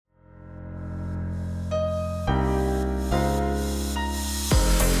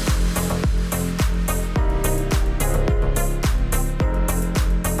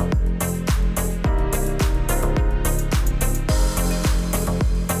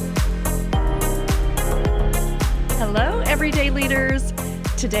everyday leaders.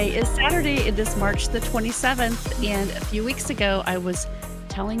 Today is Saturday. It is March the 27th. And a few weeks ago, I was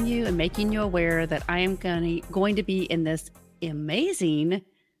telling you and making you aware that I am going to be in this amazing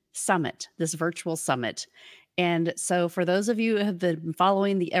summit, this virtual summit. And so, for those of you who have been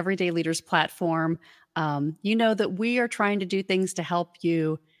following the Everyday Leaders platform, you know that we are trying to do things to help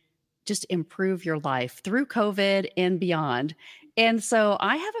you just improve your life through COVID and beyond. And so,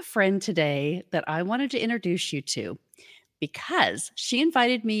 I have a friend today that I wanted to introduce you to because she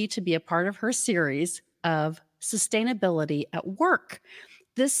invited me to be a part of her series of sustainability at work.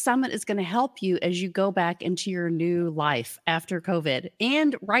 This summit is going to help you as you go back into your new life after COVID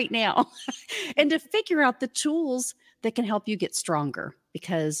and right now, and to figure out the tools that can help you get stronger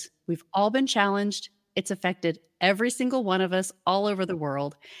because we've all been challenged. It's affected every single one of us all over the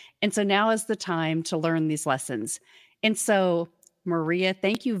world. And so now is the time to learn these lessons. And so, Maria,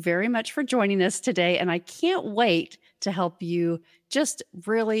 thank you very much for joining us today. And I can't wait to help you just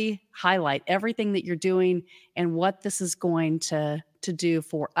really highlight everything that you're doing and what this is going to do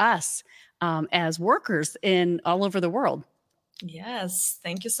for us as workers in all over the world. Yes,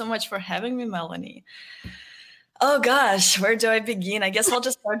 thank you so much for having me, Melanie. Oh gosh, where do I begin? I guess I'll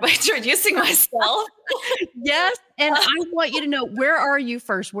just start by introducing myself. Yes, and I want you to know, where are you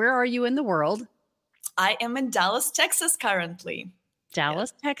first? Where are you in the world? I am in Dallas, Texas currently.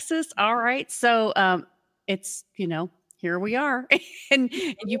 Dallas, Texas. All right. So it's, here we are. and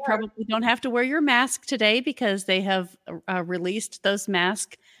you probably don't have to wear your mask today because they have released those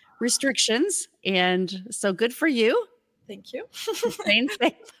mask restrictions. And so good for you. Thank you. Staying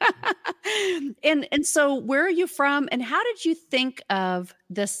safe. And so where are you from and how did you think of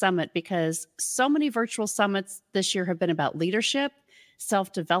this summit? Because so many virtual summits this year have been about leadership,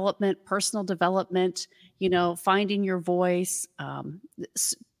 self-development, personal development, finding your voice,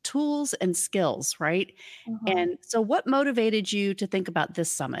 tools and skills, right? Mm-hmm. And so what motivated you to think about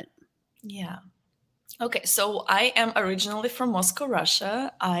this summit? Yeah. Okay, so I am originally from Moscow,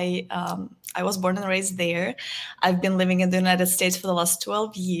 Russia. I was born and raised there. I've been living in the United States for the last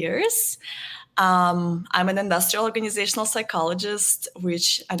 12 years. I'm an industrial organizational psychologist,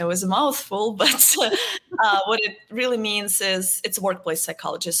 which I know is a mouthful, but what it really means is it's workplace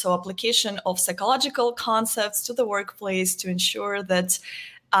psychology. So application of psychological concepts to the workplace to ensure that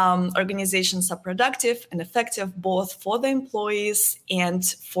organizations are productive and effective both for the employees and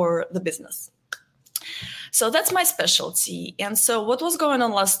for the business. So that's my specialty. And so what was going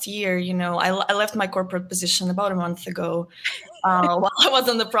on last year, I left my corporate position about a month ago while I was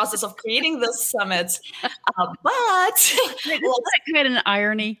in the process of creating this summit. But isn't that kind of an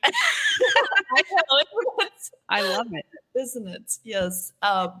irony? I love it. Isn't it? Yes.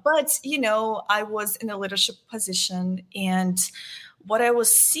 But, I was in a leadership position and what I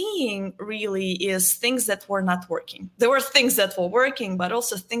was seeing really is things that were not working. There were things that were working, but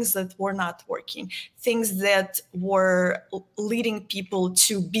also things that were not working, things that were leading people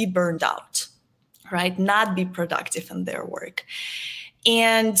to be burned out, right? Not be productive in their work.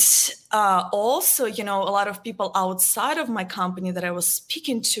 And also, a lot of people outside of my company that I was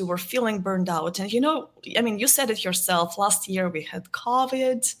speaking to were feeling burned out. And, you said it yourself, last year we had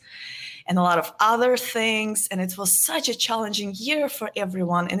COVID and a lot of other things. And it was such a challenging year for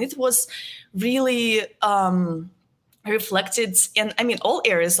everyone. And it was really reflected in, all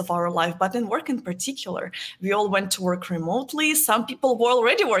areas of our life, but in work in particular. We all went to work remotely. Some people were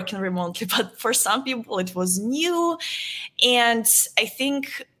already working remotely, but for some people it was new. And I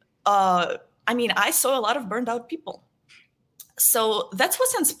think, I saw a lot of burned out people. So that's what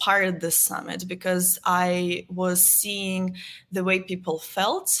inspired this summit, because I was seeing the way people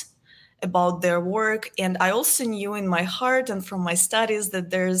felt about their work. And I also knew in my heart and from my studies that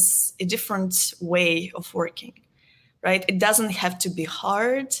there's a different way of working, right? It doesn't have to be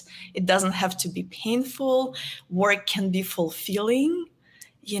hard. It doesn't have to be painful. Work can be fulfilling.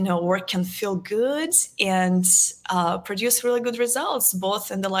 Work can feel good and produce really good results,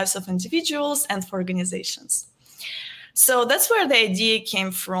 both in the lives of individuals and for organizations. So that's where the idea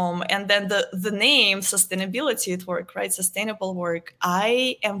came from. And then the name sustainability at work, right? Sustainable work.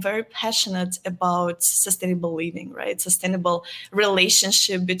 I am very passionate about sustainable living, right? Sustainable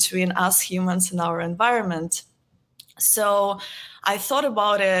relationship between us humans and our environment. So I thought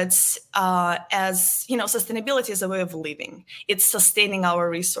about it as, sustainability is a way of living. It's sustaining our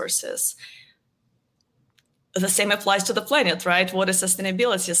resources. the same applies to the planet, right? What is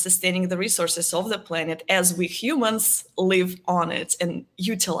sustainability? Sustaining the resources of the planet as we humans live on it and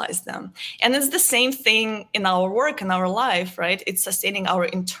utilize them. And it's the same thing in our work, in our life, right? It's sustaining our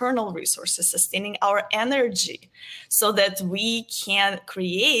internal resources, sustaining our energy so that we can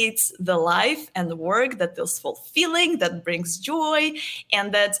create the life and the work that is fulfilling, that brings joy,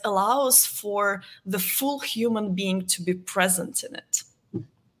 and that allows for the full human being to be present in it.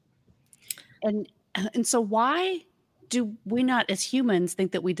 And so why do we not as humans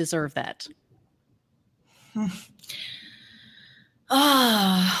think that we deserve that?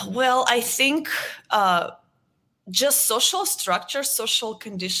 Well, I think just social structure, social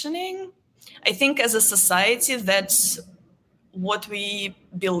conditioning. I think as a society, that's what we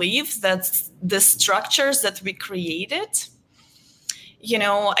believe, that the structures that we created.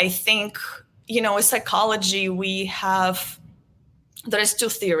 I think, in psychology, there's two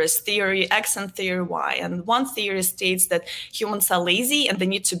theories, theory X and theory Y. And one theory states that humans are lazy and they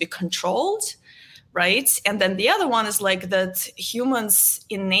need to be controlled, right? And then the other one is like that humans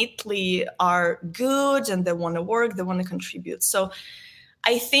innately are good and they want to work, they want to contribute. So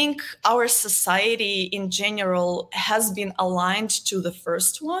I think our society in general has been aligned to the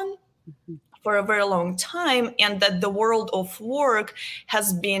first one. Mm-hmm. For a very long time, and that the world of work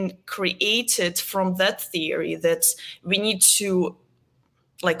has been created from that theory, that we need to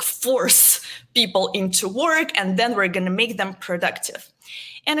force people into work and then we're going to make them productive.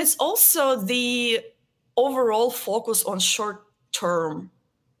 And it's also the overall focus on short-term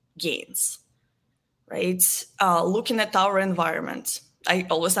gains, right? Looking at our environment. I'm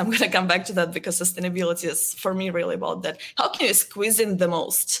going to come back to that because sustainability is, for me, really about that. How can you squeeze in the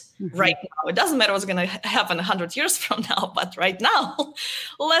most right now? It doesn't matter what's going to happen 100 years from now, but right now,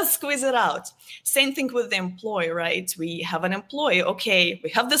 let's squeeze it out. Same thing with the employee, right? We have an employee. Okay, we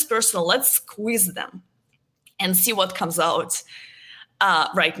have this person. Let's squeeze them and see what comes out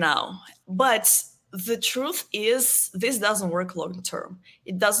right now. But the truth is, this doesn't work long term.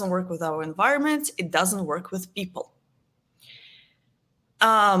 It doesn't work with our environment. It doesn't work with people.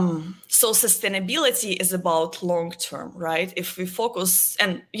 So sustainability is about long-term, right? If we focus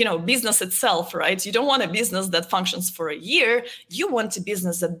and, business itself, right? You don't want a business that functions for a year. You want a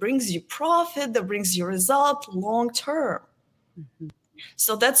business that brings you profit, that brings you result long-term. Mm-hmm.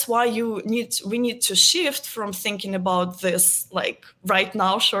 So that's why we need to shift from thinking about this right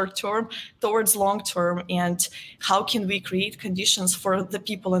now, short-term, towards long-term, and how can we create conditions for the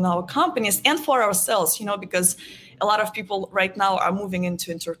people in our companies and for ourselves, because a lot of people right now are moving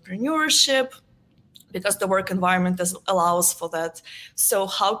into entrepreneurship because the work environment allows for that. So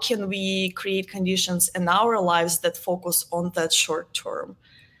how can we create conditions in our lives that focus on that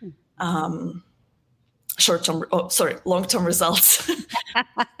long-term results?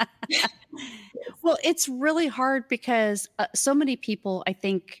 Well, it's really hard because so many people, I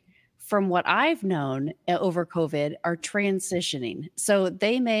think, from what I've known over COVID, are transitioning. So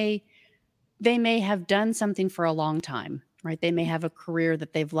they may have done something for a long time, right? They may have a career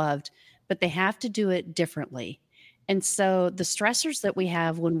that they've loved, but they have to do it differently. And so the stressors that we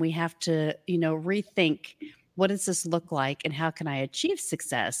have when we have to, rethink, what does this look like and how can I achieve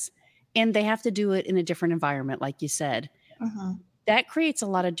success? And they have to do it in a different environment, like you said. Uh-huh. That creates a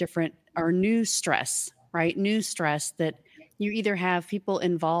lot of different or new stress, right? New stress that you either have people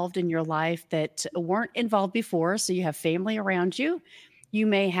involved in your life that weren't involved before. So you have family around you. You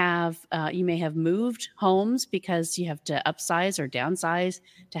may have moved homes because you have to upsize or downsize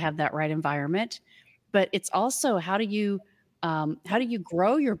to have that right environment. But it's also how do you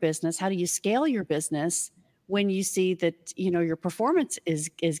grow your business? How do you scale your business when you see that your performance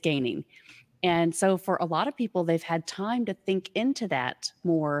is gaining? And so for a lot of people, they've had time to think into that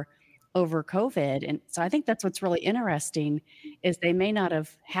more over COVID. And so I think that's what's really interesting is they may not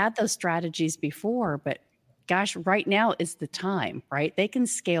have had those strategies before, but gosh, right now is the time, right? They can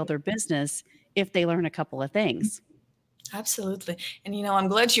scale their business if they learn a couple of things. Absolutely. And, I'm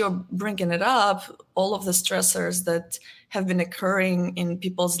glad you're bringing it up, all of the stressors that have been occurring in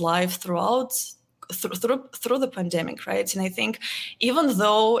people's life through the pandemic, right? And I think even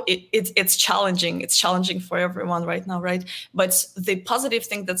though it's challenging for everyone right now, right? But the positive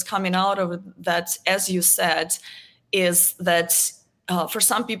thing that's coming out of that, as you said, is that for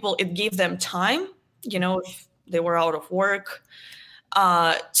some people, it gave them time, if they were out of work,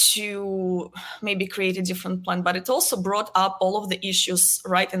 to maybe create a different plan, but it also brought up all of the issues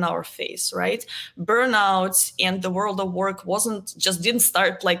right in our face, right? Burnout and the world of work didn't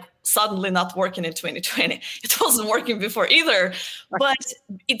start like suddenly not working in 2020. It wasn't working before either, but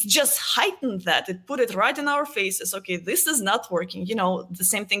it just heightened that. It put it right in our faces. Okay, this is not working. The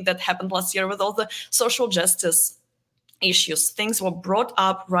same thing that happened last year with all the social justice issues. Things were brought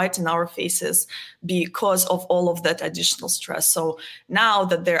up right in our faces because of all of that additional stress. So now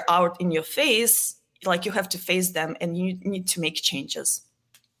that they're out in your face, like, you have to face them and you need to make changes.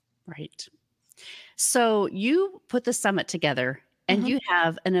 Right. So you put the summit together and you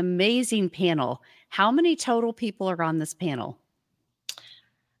have an amazing panel. How many total people are on this panel?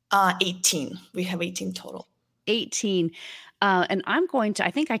 18. We have 18 total. 18. And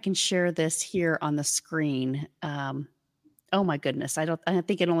I think I can share this here on the screen. Oh my goodness. I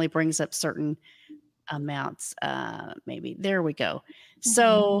think it only brings up certain amounts. Maybe there we go.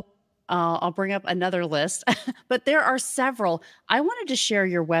 So I'll bring up another list, but there are several. I wanted to share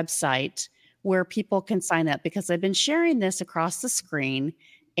your website where people can sign up, because I've been sharing this across the screen.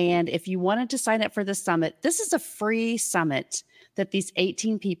 And if you wanted to sign up for the summit, this is a free summit that these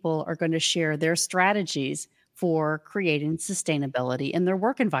 18 people are going to share their strategies for creating sustainability in their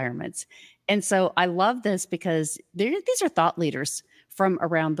work environments. And so I love this because these are thought leaders from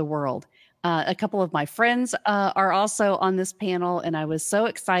around the world. A couple of my friends are also on this panel, and I was so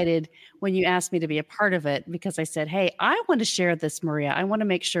excited when you asked me to be a part of it, because I said, hey, I want to share this, Maria. I want to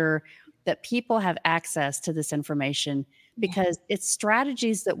make sure that people have access to this information, because it's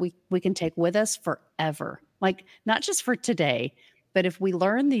strategies that we can take with us forever, like not just for today, but if we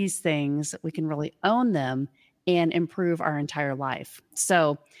learn these things, we can really own them and improve our entire life.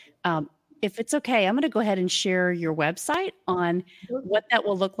 So if it's okay, I'm going to go ahead and share your website on what that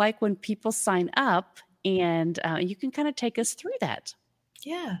will look like when people sign up, and you can kind of take us through that.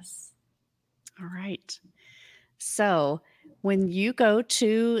 Yes. All right. So when you go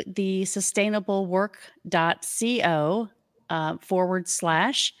to the sustainablework.co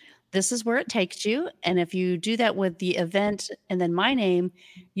 / this is where it takes you. And if you do that with the event and then my name,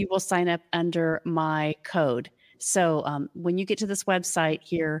 you will sign up under my code. So when you get to this website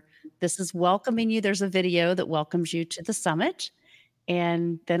here, this is welcoming you. There's a video that welcomes you to the summit.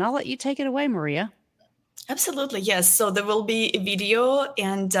 And then I'll let you take it away, Maria. Absolutely, yes. So there will be a video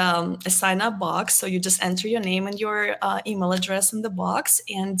and a sign-up box. So you just enter your name and your email address in the box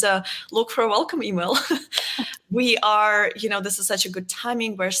and look for a welcome email. We are, this is such a good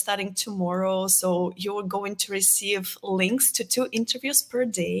timing. We're starting tomorrow. So you're going to receive links to 2 interviews per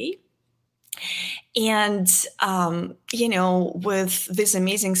day. And, with these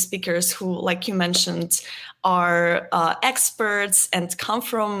amazing speakers who, like you mentioned, are experts and come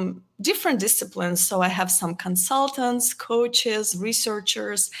from different disciplines. So I have some consultants, coaches,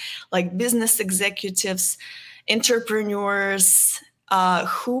 researchers, like business executives, entrepreneurs,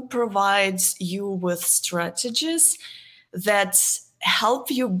 who provides you with strategies that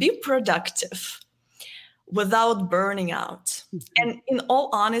help you be productive without burning out. And in all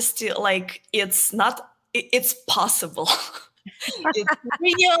honesty, like, it's possible. It's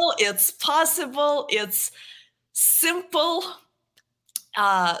real, it's possible, it's simple.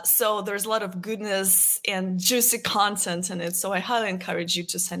 So there's a lot of goodness and juicy content in it. So I highly encourage you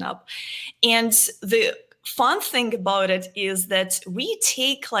to sign up. And the fun thing about it is that we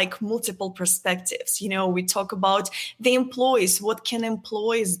take like multiple perspectives. We talk about the employees. What can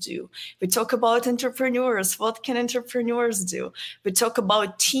employees do? We talk about entrepreneurs. What can entrepreneurs do? We talk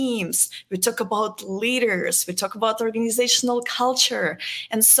about teams. We talk about leaders. We talk about organizational culture.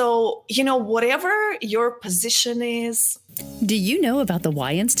 And so, whatever your position is. Do you know about the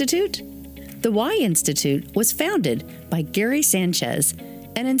Y Institute? The Y Institute was founded by Gary Sanchez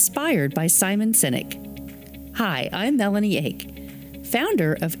and inspired by Simon Sinek. Hi, I'm Melanie Ake,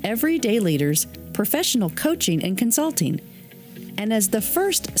 founder of Everyday Leaders Professional Coaching and Consulting, and as the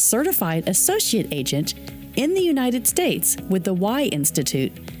first certified associate agent in the United States with the Y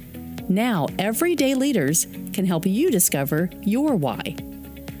Institute. Now, Everyday Leaders can help you discover your why.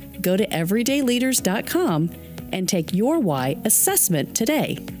 Go to everydayleaders.com and take your why assessment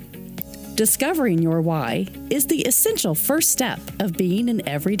today. Discovering your why is the essential first step of being an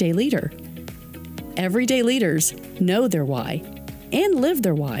everyday leader. Everyday leaders know their why and live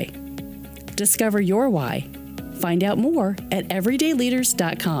their why. Discover your why. Find out more at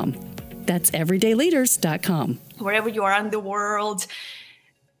everydayleaders.com. That's everydayleaders.com. Wherever you are in the world,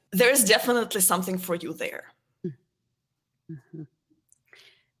 there's definitely something for you there. Mm-hmm.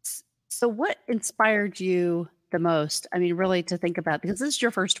 So what inspired you the most? I mean, really to think about, because this is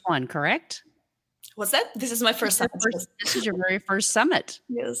your first one, correct? What's that? This is my first summit. This is your very first summit.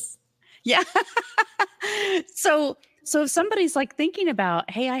 Yes. Yeah. So if somebody's like thinking about,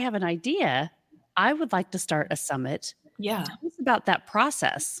 hey, I have an idea, I would like to start a summit. Yeah. Tell us about that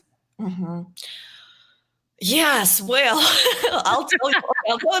process. Mm-hmm. Yes, well, I'll tell you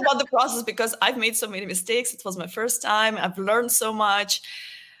about the process because I've made so many mistakes. It was my first time. I've learned so much.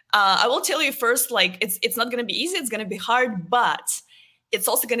 I will tell you first, like it's not going to be easy. It's going to be hard, but it's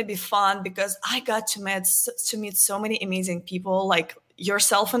also going to be fun because I got to meet so many amazing people, like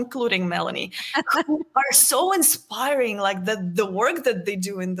yourself including, Melanie, who are so inspiring, like the work that they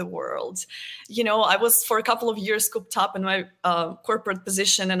do in the world. You know, I was for a couple of years cooped up in my corporate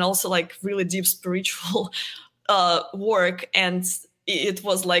position and also like really deep spiritual work, and it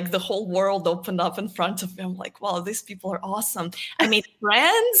was like the whole world opened up in front of me. I'm like, wow, these people are awesome. I made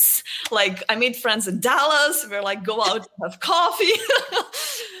friends. Like I made friends in Dallas. We're like, go out and have coffee.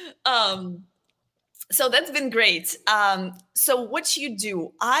 So that's been great. So what you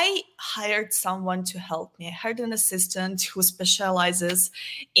do, I hired someone to help me. I hired an assistant who specializes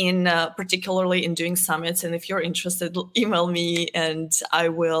in particularly in doing summits. And if you're interested, email me and I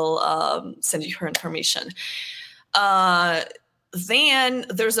will send you her information. Then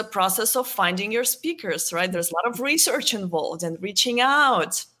there's a process of finding your speakers, right? There's a lot of research involved and reaching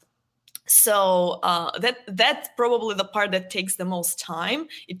out. So that's probably the part that takes the most time.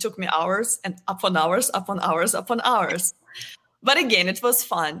 It took me hours and upon hours. But again, it was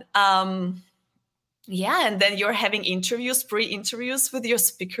fun. Yeah, and then you're having pre-interviews with your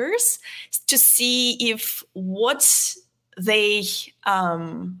speakers to see if what they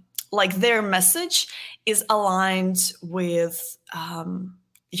like their message is aligned with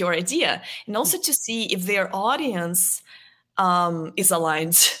your idea, and also to see if their audience is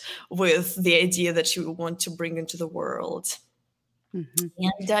aligned with the idea that you want to bring into the world. Mm-hmm.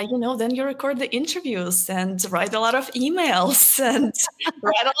 And, then you record the interviews and write a lot of emails and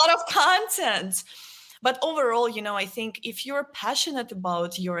write a lot of content. But overall, I think if you're passionate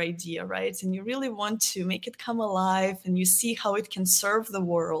about your idea, right, and you really want to make it come alive and you see how it can serve the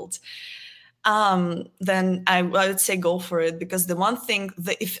world, then I would say go for it. Because the one thing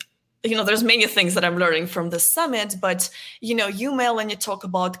that there's many things that I'm learning from the summit, but, you, Melanie, talk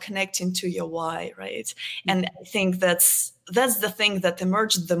about connecting to your why, right? Mm-hmm. And I think that's the thing that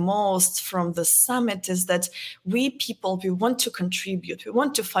emerged the most from the summit is that we want to contribute. We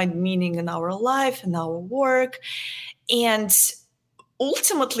want to find meaning in our life and our work. And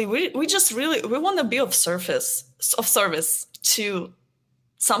ultimately, we want to be of service to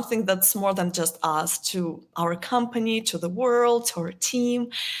something that's more than just us, to our company, to the world, to our team.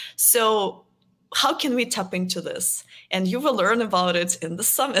 So how can we tap into this? And you will learn about it in the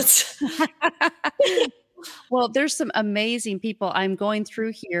summit. Well, there's some amazing people. I'm going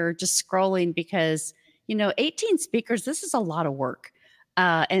through here just scrolling because, 18 speakers, this is a lot of work.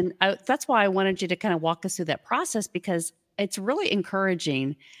 And that's why I wanted you to kind of walk us through that process, because it's really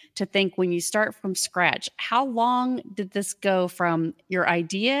encouraging to think when you start from scratch, how long did this go from your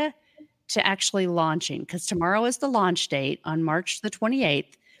idea to actually launching? Because tomorrow is the launch date on March the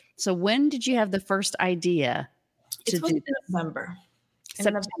 28th. So when did you have the first idea? It was in November.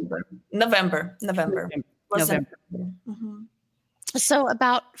 November. Mm-hmm. So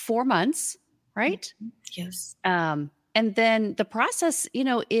about 4 months, right? Yes. And then the process,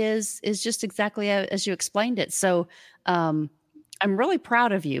 is just exactly as you explained it. So I'm really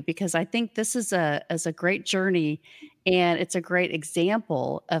proud of you, because I think this is a great journey, and it's a great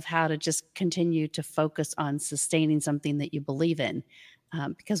example of how to just continue to focus on sustaining something that you believe in.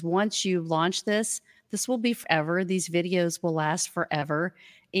 Because once you launch this will be forever. These videos will last forever.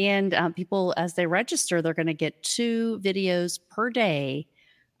 And people, as they register, they're going to get 2 videos per day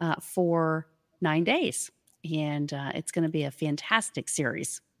for 9 days. And it's going to be a fantastic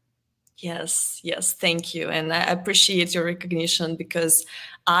series. Yes. Thank you. And I appreciate your recognition, because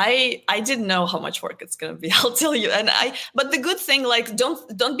I didn't know how much work it's going to be. I'll tell you. But the good thing, like,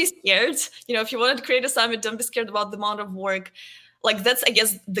 don't be scared. If you want to create a summit, don't be scared about the amount of work. Like, that's, I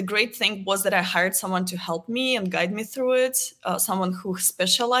guess, the great thing was that I hired someone to help me and guide me through it. Someone who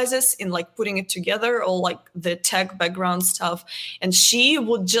specializes in like putting it together, or like the tech background stuff. And she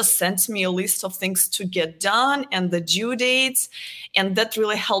would just send me a list of things to get done and the due dates. And that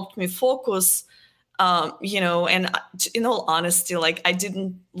really helped me focus, and in all honesty, like, I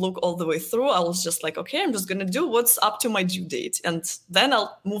didn't look all the way through. I was just like, okay, I'm just going to do what's up to my due date. And then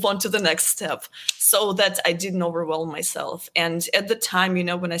I'll move on to the next step, so that I didn't overwhelm myself. And at the time,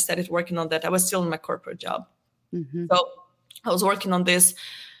 when I started working on that, I was still in my corporate job. Mm-hmm. So I was working on this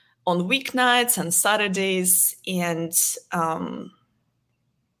on weeknights and Saturdays. And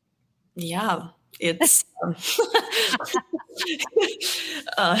It's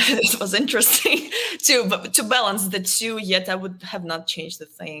it was interesting to balance the two. Yet I would have not changed the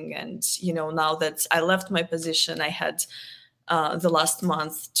thing. And now that I left my position, I had the last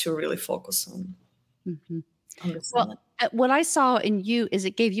month to really focus on this. Well, what I saw in you is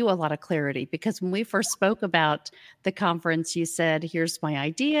it gave you a lot of clarity, because when we first spoke about the conference, you said, here's my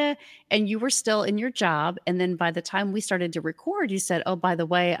idea, and you were still in your job. And then by the time we started to record, you said, oh, by the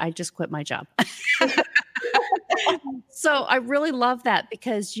way, I just quit my job. So I really love that,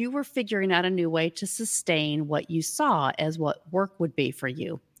 because you were figuring out a new way to sustain what you saw as what work would be for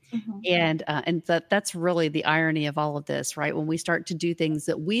you. And that's really the irony of all of this, right? When we start to do things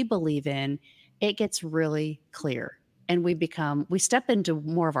that we believe in, it gets really clear, and we step into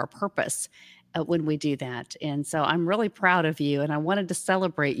more of our purpose when we do that. And so I'm really proud of you, and I wanted to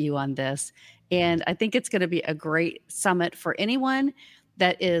celebrate you on this. And I think it's going to be a great summit for anyone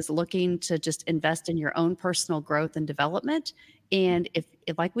that is looking to just invest in your own personal growth and development. And if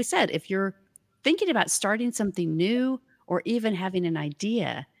like we said, if you're thinking about starting something new, or even having an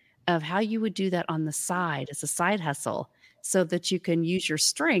idea of how you would do that on the side as a side hustle, so that you can use your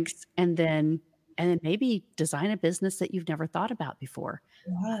strengths and then maybe design a business that you've never thought about before.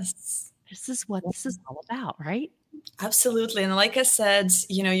 Yes. This is what this is all about, right? Absolutely. And like I said,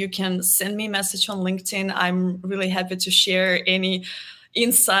 you can send me a message on LinkedIn. I'm really happy to share any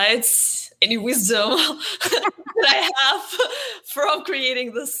insights, any wisdom that I have from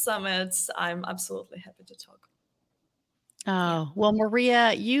creating this summit. I'm absolutely happy to talk. Oh, well,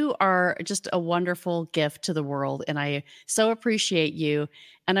 Maria, you are just a wonderful gift to the world, and I so appreciate you.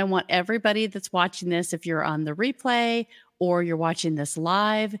 And I want everybody that's watching this, if you're on the replay or you're watching this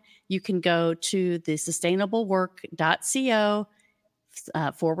live, you can go to the sustainablework.co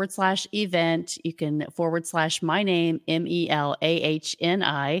 /event. You can / my name,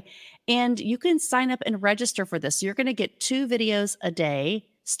 MELAHNI, and you can sign up and register for this. So you're going to get 2 videos a day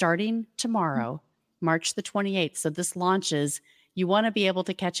starting tomorrow, March the 28th. So this launches, you want to be able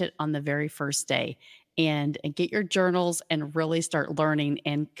to catch it on the very first day and get your journals and really start learning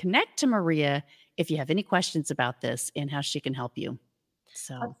and connect to Maria if you have any questions about this and how she can help you.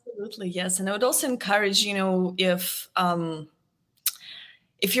 So absolutely, yes. And I would also encourage, if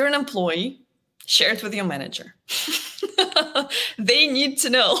you're an employee, share it with your manager. They need to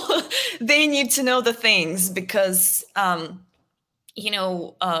know. They need to know the things, because,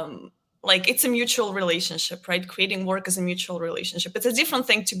 like, it's a mutual relationship, right? Creating work is a mutual relationship. It's a different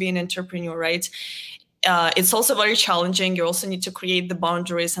thing to be an entrepreneur, right? It's also very challenging. You also need to create the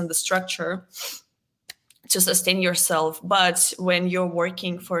boundaries and the structure to sustain yourself. But when you're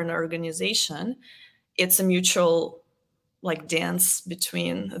working for an organization, it's a mutual dance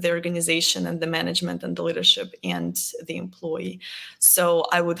between the organization and the management and the leadership and the employee. So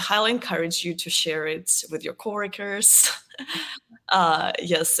I would highly encourage you to share it with your coworkers.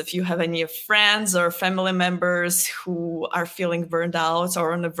 Yes, if you have any friends or family members who are feeling burned out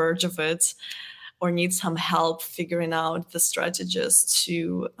or on the verge of it, or need some help figuring out the strategies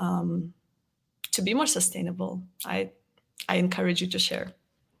to be more sustainable, I encourage you to share.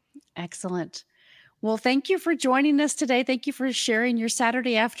 excellent. Well, thank you for joining us today. Thank you for sharing your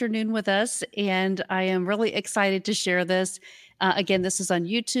Saturday afternoon with us. And I am really excited to share this. Again, this is on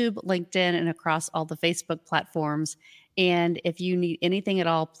YouTube, LinkedIn, and across all the Facebook platforms. And if you need anything at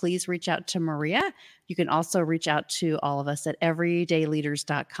all, please reach out to Maria. You can also reach out to all of us at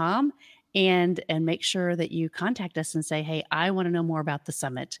everydayleaders.com and make sure that you contact us and say, hey, I want to know more about the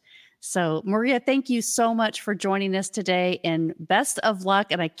summit. So Maria, thank you so much for joining us today, and best of luck.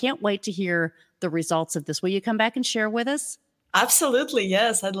 And I can't wait to hear the results of this. Will you come back and share with us? Absolutely.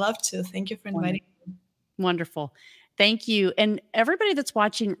 Yes, I'd love to. Thank you for inviting me. Wonderful. Thank you. And everybody that's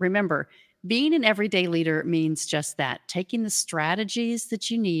watching, remember, being an everyday leader means just that, taking the strategies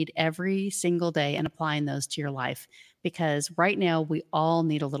that you need every single day and applying those to your life. Because right now, we all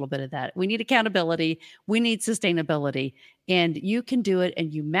need a little bit of that. We need accountability. We need sustainability. And you can do it,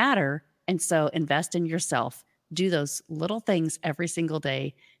 and you matter. And so invest in yourself. Do those little things every single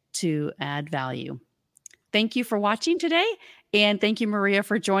day to add value. Thank you for watching today. And thank you, Maria,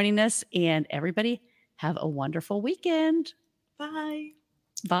 for joining us. And everybody, have a wonderful weekend. Bye.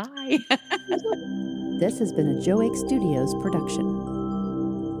 Bye. This has been a Joe Egg Studios production.